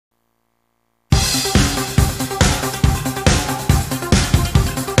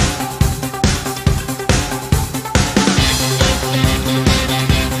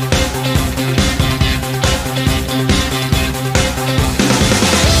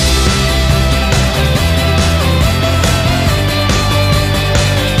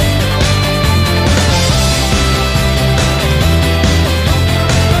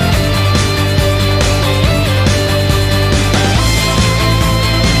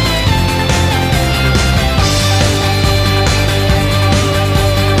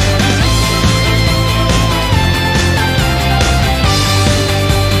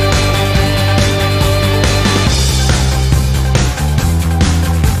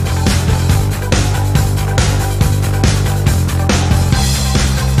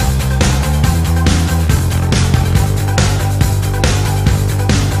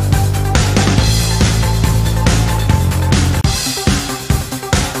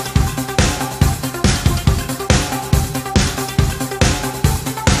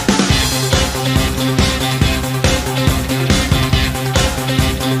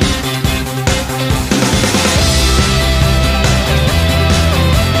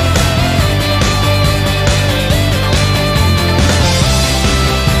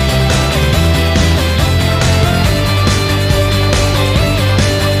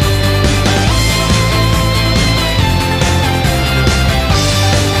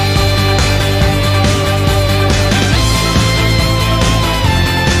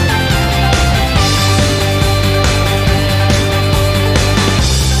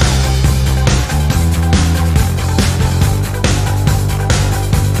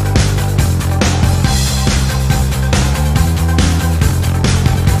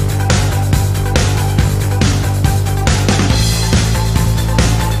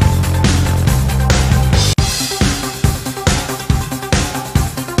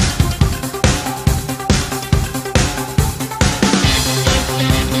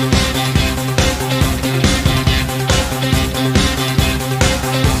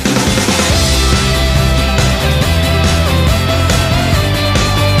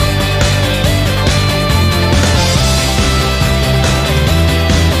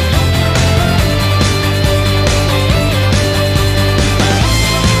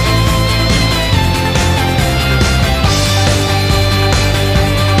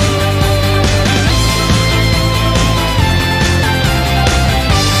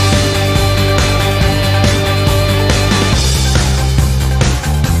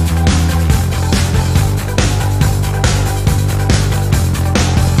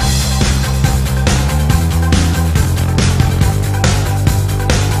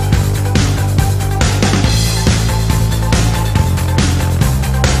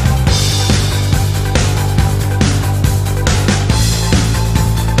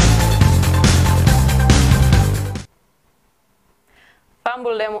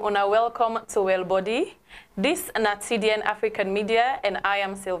Fambulem una welcome to BODI. This is TDN African Media and I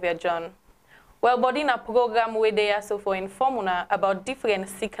am Sylvia John. BODI na program where they also for inform una about different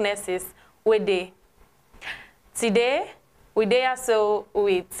sicknesses where they. Today we dey also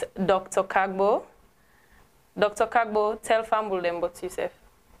with Dr. Kargbo. Dr. Kargbo, tell Fambulem about yourself.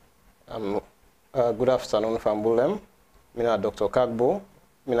 Good afternoon, Fambulem. I'm Dr. Kargbo.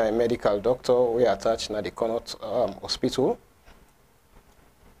 I'm a medical doctor. We are attached to the Connaught Hospital.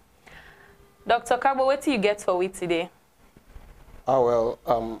 Dr. Kargbo, what do you get for we today?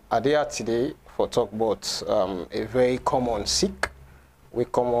 I dey today for talk about a very common sick. We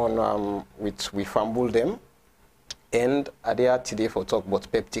common with Fambulem, and I dey today for talk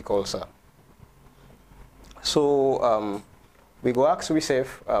about peptic ulcer. So we go ask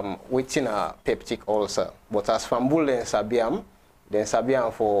ourselves what's a peptic ulcer. But as Fambulem sabiam, then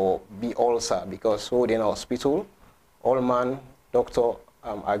sabiam for B ulcer because so in hospital, all man doctor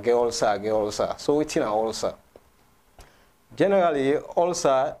a get ulcer. So what's an ulcer? Generally,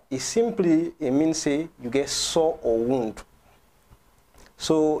 ulcer is simply it means say you get sore or wound.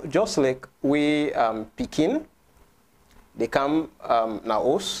 So just like we picking, they come now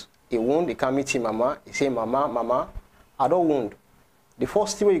us a wound, they come meet mama, they say mama, I don't wound. The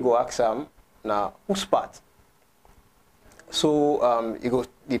first thing you go ask them now whose part. So you go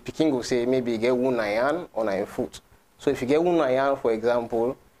the picking go say maybe you get wound na hand or na foot. So if you get wound na hand, for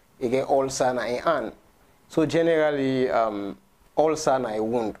example, you get ulcer na hand. So generally ulcer na a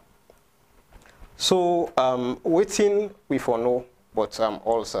wound. So waiting we for know but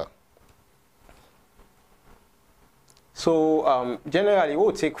ulcer. So generally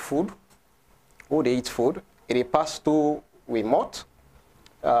we take food, we eat food, it pass to we mouth,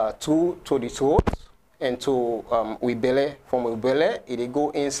 to the throat, and to we belly. From we belly, it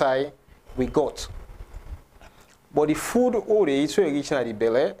go inside we gut. But the food all they eat so reach the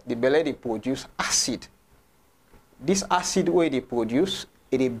belly they produce acid. This acid where they produce,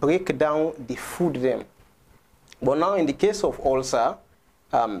 it break down the food them. But now in the case of ulcer,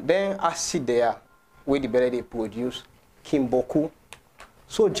 then acid there where the belly they produce kimboku.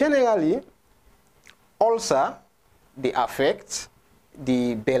 So generally, ulcer they affect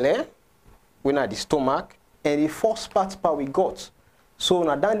the belly, when at the stomach, and the first part we got. So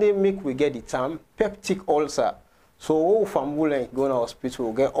now then they make we get the term peptic ulcer. So all Fambulem go to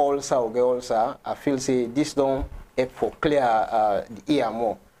hospital get ulcer. I feel say this don't help for clear the ear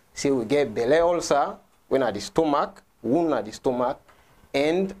more. Say we get belly ulcer when at the stomach, wound at the stomach,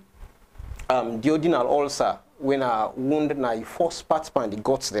 and duodenal ulcer when a wound na the first part and the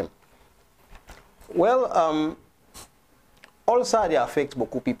guts them. Well, ulcer they affect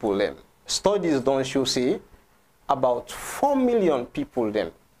beaucoup people them. Studies don't show say about 4 million people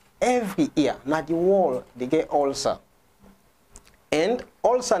them every year na the world they get ulcer. And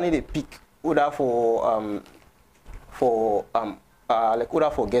ulcer need a peak order for like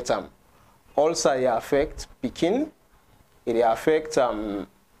order for get them. Ulcer they affect pikin, it affect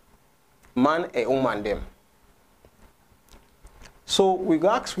man and woman them. So we go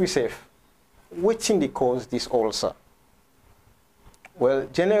ask ourselves, what thing they cause this ulcer? Well,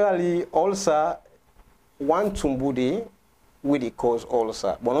 generally ulcer one tumbu dey where they cause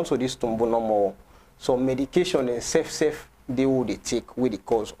ulcer, but also this tumbu no more. So medication and safe they will they take where they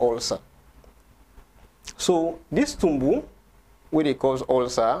cause ulcer. So this tumbu where they cause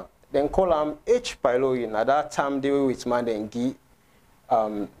ulcer, then call them H. pylori. At that time they will with man then give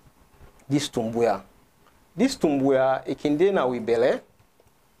this tumbuya. This tumbuya it can dey now with belly.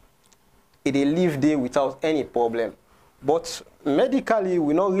 It dey live there without any problem. But medically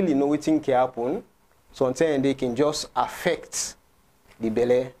we not really know what thing can happen. Sometimes they can just affect the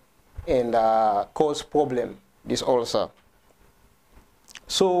belly and cause problem, this ulcer.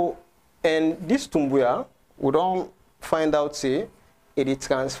 So, and this tumbuya, we don't find out say it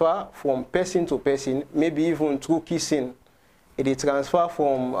transfer from person to person, maybe even through kissing. It transfer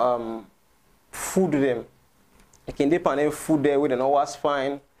from food them. It can depend on food there where they not wash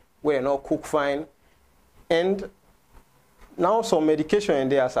fine, where they not cook fine. And now some medication in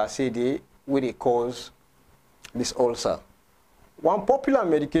there, as I say, where they cause this ulcer. One popular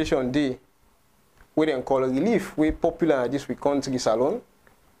medication they where they call relief, we popular in this we country salon,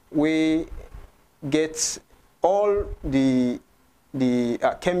 we get all the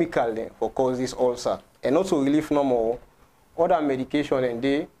chemical then for cause this ulcer, and also relief no more. Other medication and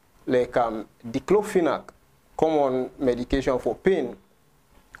they like diclofenac, common medication for pain,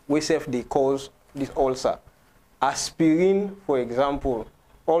 we say they cause this ulcer. Aspirin, for example,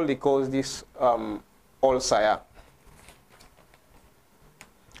 all they cause this ulcer.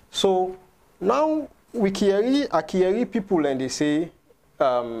 So now we carry people and they say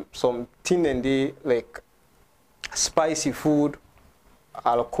some thing and they like spicy food,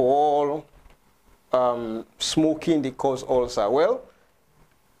 alcohol, smoking, they cause ulcer. Well,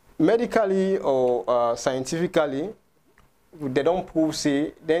 medically or scientifically, they don't prove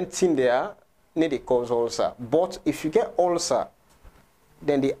say then thing there need they cause ulcer. But if you get ulcer,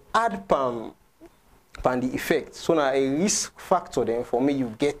 then they add pan the effect. So now a risk factor then for me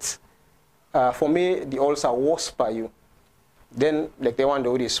you get for me the ulcer worse by you. Then like the one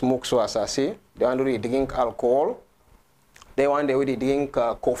that they smoke, so as I say, the one that they drink alcohol, the one that they drink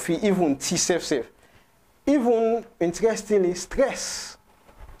coffee, even tea safe. Even interestingly stress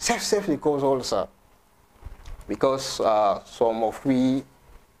they cause ulcer. Because some of we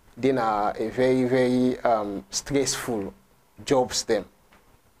then are a very stressful jobs them.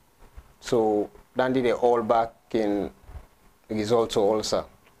 So then they all back in result to ulcer.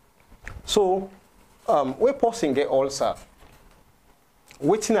 So when person get ulcer,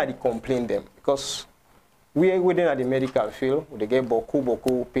 waiting at the complain them because we are within at the medical field, they get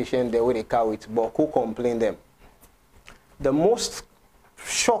boku patient there where they carry with boku complain them. The most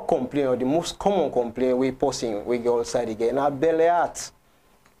shock complaint or the most common complaint we person we get ulcer again now belly heart.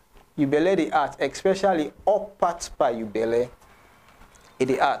 You belly the heart, especially up part by you belly in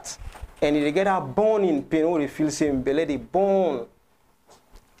the heart. And they get a burning pain or they feel same belly the bone.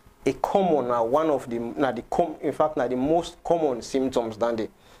 A common one of the in fact the most common symptoms than they.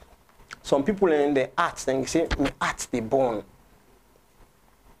 Some people in the heart then say my heart the bone.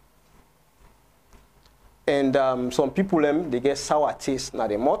 And some people they get sour taste na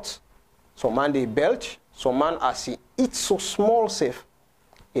the mouth. Some man they belch. Some man as he eat so small safe,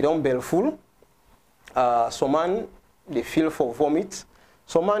 he don't belch full. Some man they feel for vomit.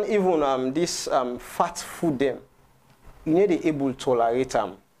 Some man even this fat food them, you need to able to tolerate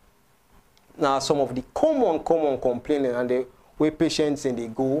them. Now some of the common complaints and the way patients and they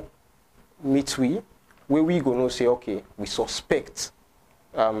go meet where we gonna say okay we suspect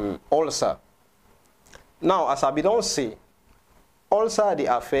ulcer. Now as I don't say, ulcer they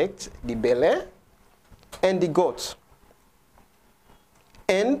affect the belly and the gut,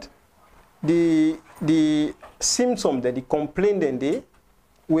 and the symptom that the complaint then they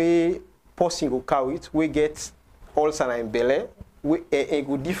we person go carry it we get ulcer in belly. It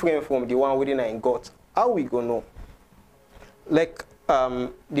go different from the one within in gut. How we go know? Like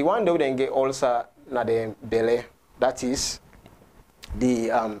the one that we then get ulcer na the belly, that is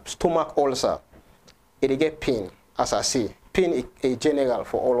the stomach ulcer. It get pain, as I say. Pain is general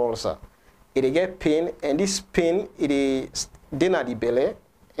for all ulcer. It get pain, and this pain it is then at the belly,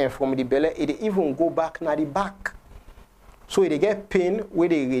 and from the belly it even go back na the back. So it get pain where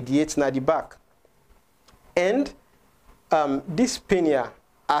they radiate na the back, and this pain here,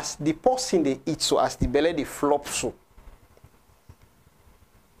 as the person they eat, so as the belly they flop so.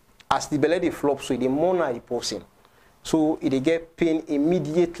 As the belly they flop so, it more na the person. So it get pain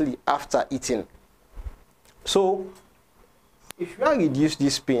immediately after eating. So if you reduce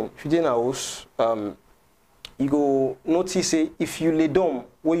this pain, if you in a house, you go notice say if you lay down,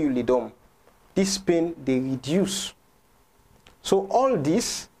 where you lay down, this pain they reduce. So all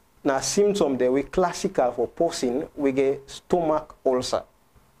this now symptom that we classical for person we get stomach ulcer.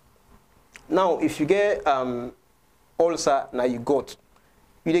 Now if you get ulcer now you got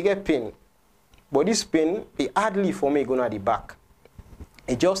you dey get pain, but this pain it hardly for me go na the back.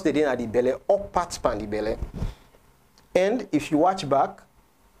 It just dey at the belly, up part span the belly. And if you watch back,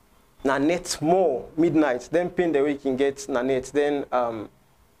 na net more midnight, then pain that we can get na net, then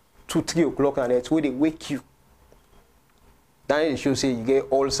 2-3 o'clock na net where they wake you. Then it should say you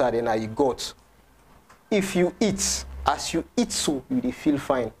get ulcer then you got. If you eat, as you eat so you dey feel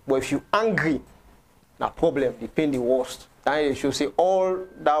fine. But if you angry, na problem, the pain the worst. Then it should say all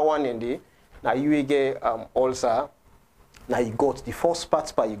that one in there, now you will get ulcer, now you got the first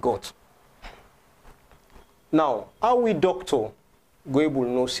part you got. Now, how we doctor go able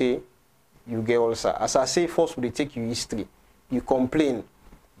know say you get ulcer? As I say, first we take your history. You complain,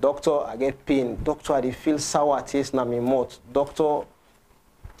 doctor, I get pain. Doctor, I feel sour taste na my mouth. Doctor,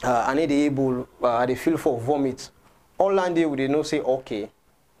 I need able, I feel for vomit. All and they would know say, okay,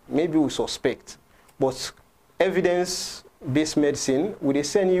 maybe we suspect, but evidence-based medicine would they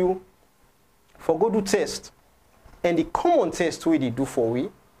send you for go do test, and the common test we they do for we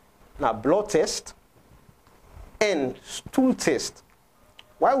now blood test and stool test.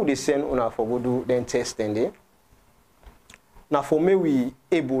 Why would they send una for go do then test and they? Now for me we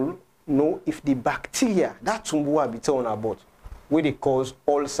able know if the bacteria that tumbuwa be on about where they cause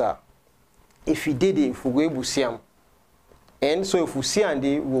ulcer. If we did it, if we able see them, and so if we see and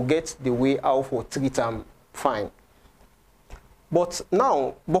they will get the way out for treat them fine. But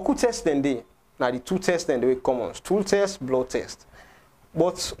now, boku test then they, now the two tests then they common, stool test, blood test.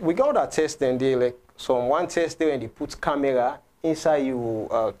 But we got that test then they like some one test there when they put camera inside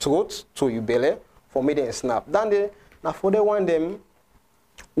your throat to your belly for me then snap. Then they now for the one them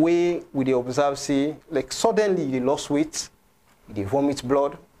we they observe see like suddenly they lost weight, they vomit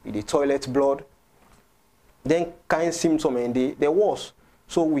blood, they toilet blood, then kind symptom and they worse.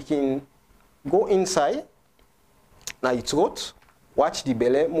 So we can go inside now your throat, watch the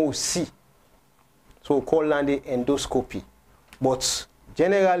belly, more see. So we call that the endoscopy. But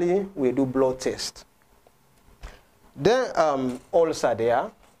generally we do blood test. Then ulcer there,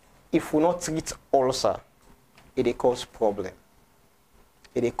 if we not treat ulcer, it cause problem.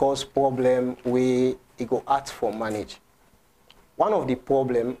 It cause problem where it go hard for manage. One of the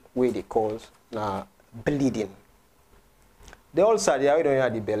problem where they cause na bleeding. The ulcer there we don't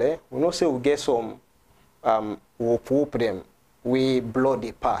have the belly. We know say we get some rope them where blood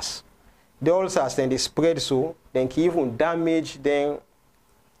they pass. The ulcers then they spread so then can even damage then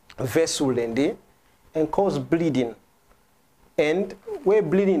vessel then they and cause bleeding. And where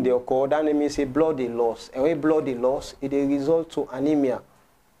bleeding they occur, that means say blood they lost. And where blood they lost, it they result to anemia.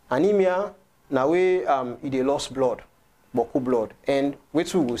 Anemia now where they lost blood, boku blood. And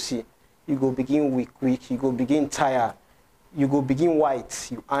what we will see, you go begin weak, you go begin tired, you go begin white,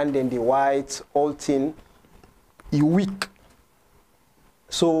 you and then the white, all thin, you weak.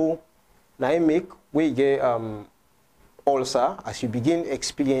 So now you make where you get ulcer, as you begin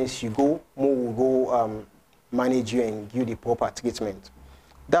experience, you go more will go manage you and give the proper treatment.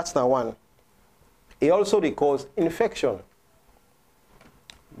 That's now one. It also they cause infection.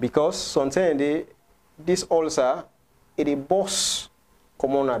 Because sometimes this ulcer, it burst,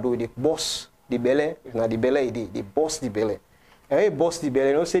 come on, do they burst the belly, if not the belly, they burst the belly. And when it burst the belly,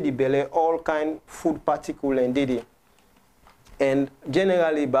 you know, say the belly, all kind food particle and they. And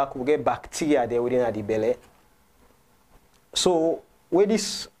generally back we get bacteria there within the belly. So when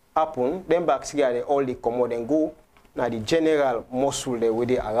this happen, then bacteria they all they come out and go now the general muscle there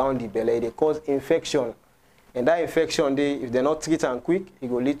with around the belly, they cause infection. And that infection they, if they're not treated quick, it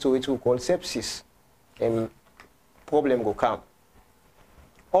will lead to what we call sepsis. And problem will come.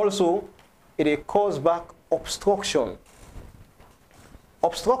 Also, it cause back obstruction.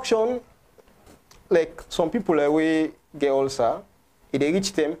 Obstruction, like some people we get ulcer, if they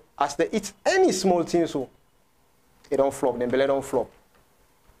reach them, as they eat any small thing, so it don't flop, the belly don't flop.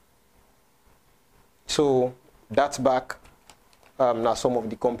 So that's back now some of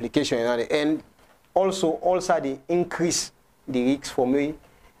the complications at the end. Also they increase the risk for me.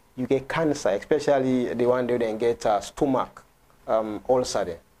 You get cancer, especially the one that then get stomach ulcer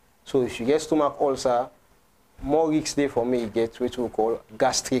there. So if you get stomach ulcer, more risk there for me, you get what we call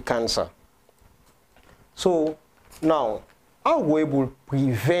gastric cancer. So now, how we able to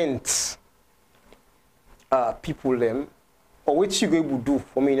prevent people them, or what you able to do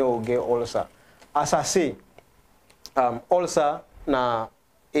for me to get ulcer? As I say, ulcer na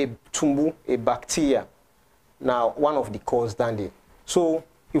a tumbu, a bacteria, now one of the cause dandy. So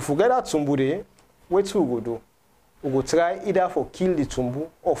if we get that tumbu there, what we go do? We go try either for kill the tumbu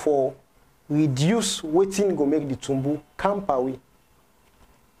or for reduce waiting go make the tumbu camp away.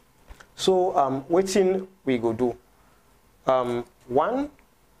 So waiting we go do. One,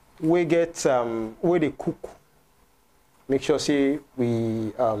 we get where they cook. Make sure say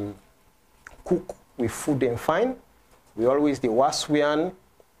we cook with food and fine. We always the wash we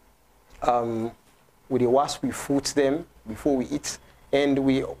we the wash we food them before we eat, and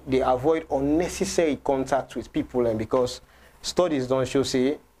they avoid unnecessary contact with people, and because studies don't show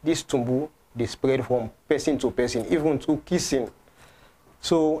say this tumbu they spread from person to person, even through kissing.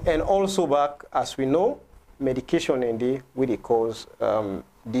 So and also back as we know, medication and they will they cause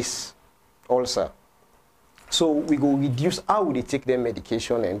this ulcer. So we go reduce how they take their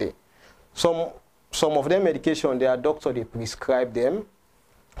medication and they some of them medication their doctor they prescribe them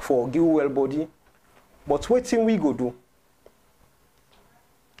for give well body. But what thing we go do?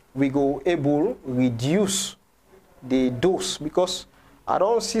 We go able reduce the dose, because I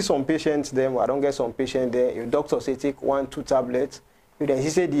don't see some patients them, I don't get some patients there. If doctor say take 1-2 tablets, if then he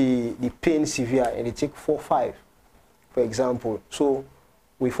say the pain severe and they take 4-5, for example. So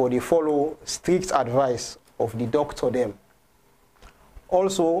we follow strict advice of the doctor them.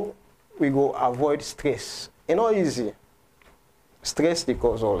 Also, we go avoid stress. It's not easy. Stress they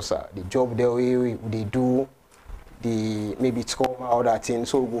cause ulcer. The job they do, the maybe trauma or that thing.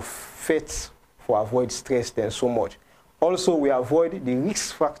 So we go fit for avoid stress then so much. Also, we avoid the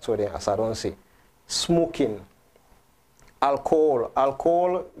risk factor there, as I don't say. Smoking, alcohol.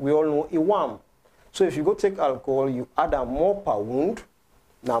 Alcohol, we all know, it warm. So if you go take alcohol, you add a more per wound,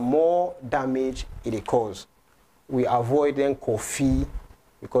 now more damage it cause. We avoid then coffee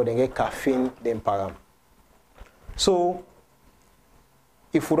because they get caffeine, then param. So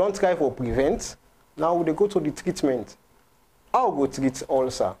if we don't try for prevent, now we go to the treatment. How we go treat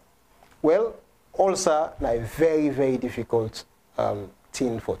ulcer? Well, ulcer is a very, very difficult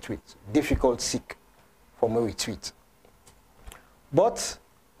thing for treat. Difficult sick for me we treat. But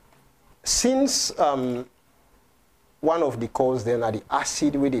since one of the causes then are the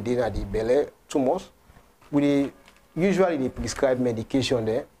acid where they did at the belly too much, we usually prescribe medication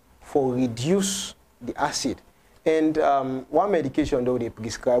there for reduce the acid. And one medication though they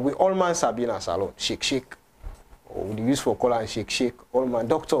prescribe, we all man sabina salon, shake. Or we use for call and shake. All man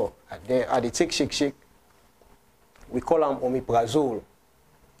doctor, they take shake. We call them omeprazole.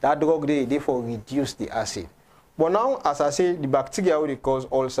 That drug they for reduce the acid. But now, as I say, the bacteria will cause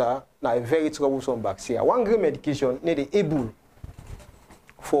ulcer, now a very troublesome bacteria. One great medication need able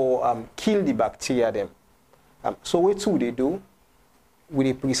for kill the bacteria them. So what two they do?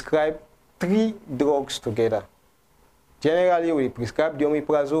 We prescribe 3 drugs together. Generally, we prescribe the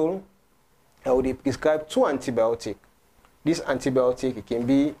omeprazole and we prescribe 2 antibiotics. This antibiotic it can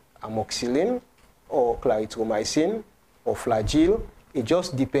be amoxicillin or clarithromycin or flagyl. It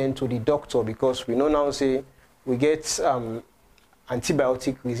just depends to the doctor because we know now say we get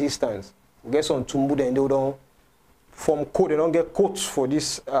antibiotic resistance. We get some tumbu and they don't form code, they don't get codes for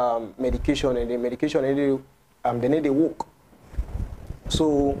this medication, and the medication they need to work.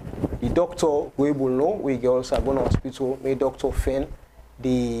 So the doctor we will know, we also go to hospital, may doctor find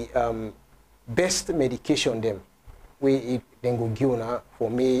the best medication them. We then go give una for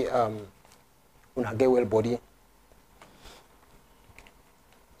me una get well body.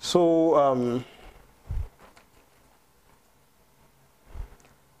 So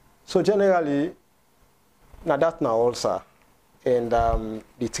so generally, now that now ulcer, and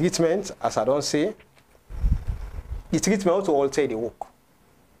the treatment, as I don't say, the treatment also alter the work.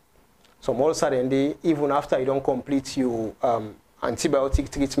 Some ulcer then they, even after you don't complete your antibiotic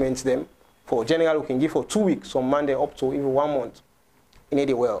treatments them, for general we can give for 2 weeks, some man they up to even 1 month, you need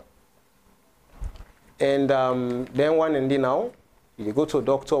it well. And then one and then now, you go to a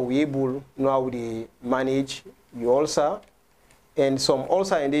doctor, we able know how they manage your ulcer. And some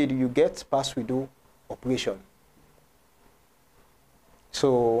ulcer indeed you get past we do operation.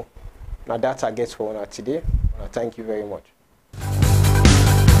 So now that I get for una today. Thank you very much.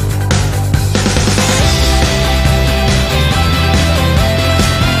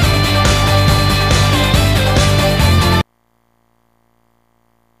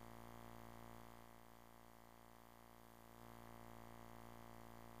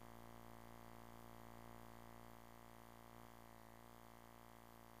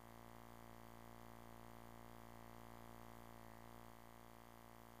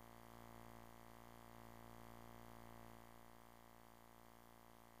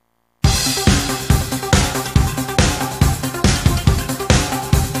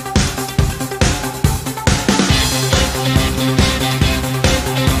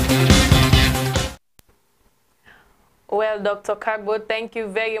 Well, Dr. Kargbo, thank you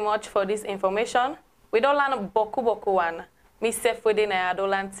very much for this information. We don't learn boku one. Me self within I don't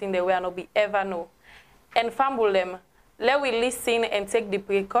learn thing the way I no be ever know. And fumble them. Let we listen and take the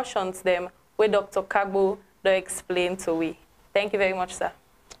precautions them where Dr. Kargbo do explain to we. Thank you very much, sir.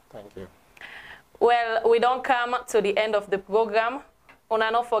 Thank you. Well, we don't come to the end of the program.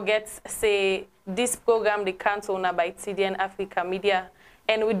 Una not forget say this program the cancel una by TDN Africa Media,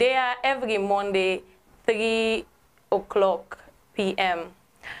 and we there every Monday 3 o'clock p.m.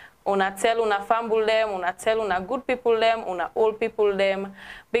 Una tell una family them, una tell una good people them, una old people them,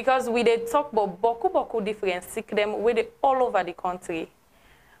 because we dey talk about boku different sick them with all over the country.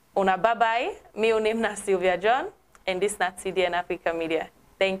 Una bye bye. Me name na Sylvia John, and this na TDN Africa Media.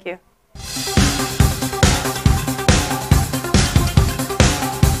 Thank you.